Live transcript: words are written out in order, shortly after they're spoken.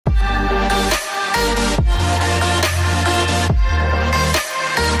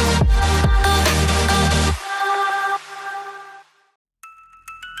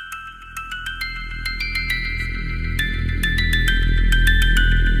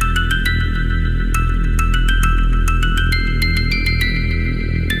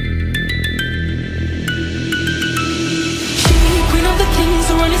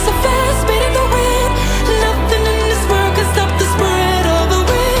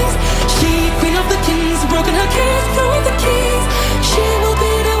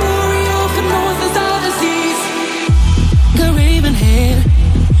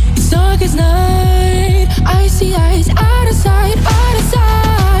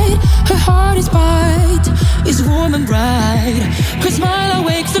warm and bright. Her smile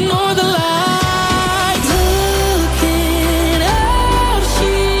awakes the northern lights. Looking out,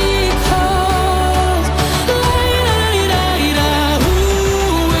 she calls. Light, light, light, light, who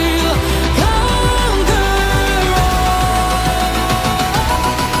will conquer all?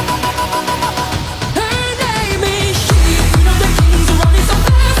 Her name is she, queen of the kings, running so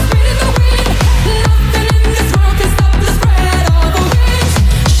fast, spinning the wind. Nothing in this world can stop the spread of her wings.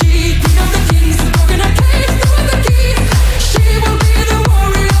 She, queen of the kings, broken her cage through the keys. She will be the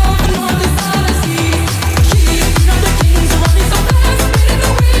warrior of the north and southern seas. She, queen of the kings, running so fast, spinning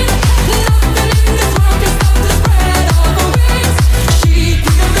the wind. Nothing in this world can stop the spread of her wings. She,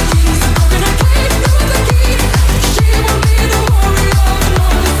 queen of the kings, broken her cage through the keys. She will be the warrior of the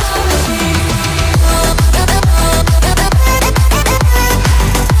north and southern seas.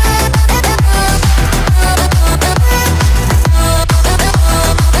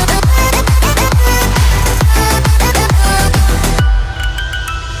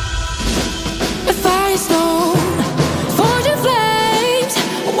 A firestone, forging flames,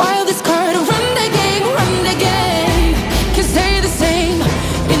 wildest card, run the game, can stay the same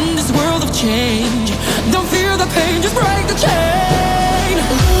in this world of change. Don't fear the pain, just break the chain.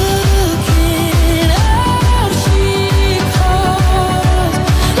 Looking out, she calls.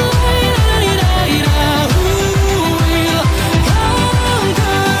 Light, light, light, light, who will conquer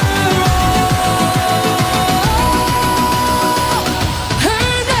all? Her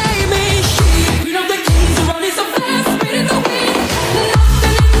name is she, queen of the kings, running so fast, spinning the wind.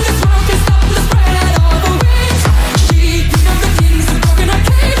 Nothing in this world can stop the spread of her wings. She, queen of the kings, broken her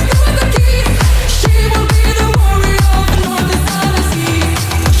cage through the keys. She will be the warrior of the north and southern seas.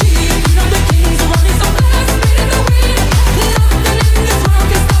 She, queen of the kings, running so fast, spinning the wind. Nothing in this world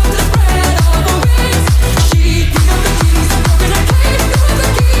can stop the spread of her wings. She, queen of the kings, broken her cage through the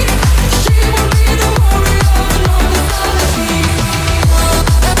keys. She will be the warrior of the north and southern seas.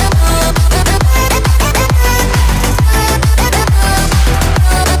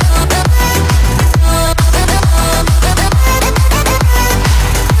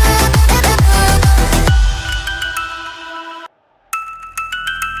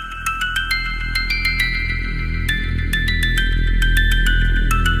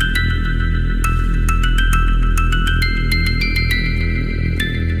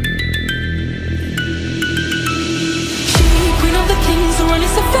 She, queen of the kings,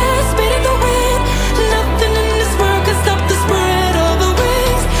 running so fast, spinning the wind. Nothing in this world can stop the spread of her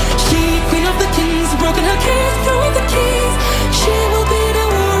wings. She, queen of the kings, broken her cage through the keys. She will be the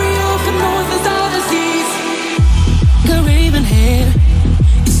warrior of the north and southern seas. Got raven hair,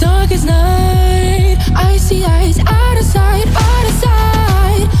 it's dark as night. Icy eyes, out of sight, out of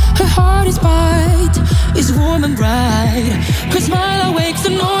sight. Her heart is bright, is warm and bright. Her smile awakes the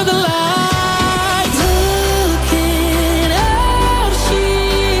northern lights. Looking out, she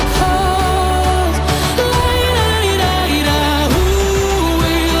calls. Light, light, light, light, who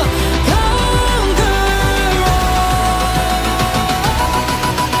will conquer all?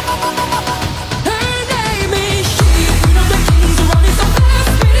 Her name is she, queen of the kings, running so fast,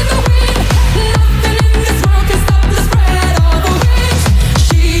 spinning the wind. Nothing in this world can stop the spread of her wings.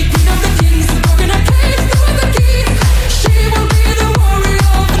 She, queen of the kings, broken her cage through the keys. She will be the warrior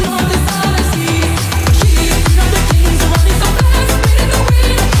of the north and southern seas. She, queen of the kings, running so fast, spinning the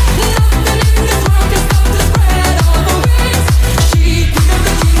wind. Nothing in this world can stop the spread of her wings. She, queen of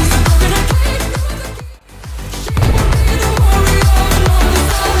the kings, broken her cage through the keys. She will be the warrior of the north and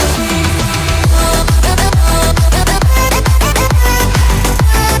southern seas.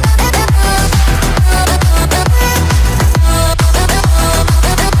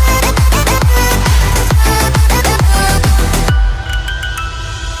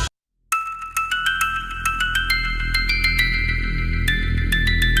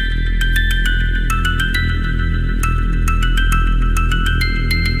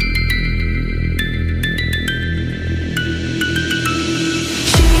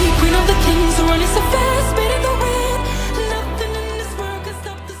 She, queen of the kings, running so fast, spinning the wind. Nothing in this world can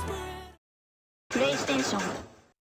stop the spread. プレイステーション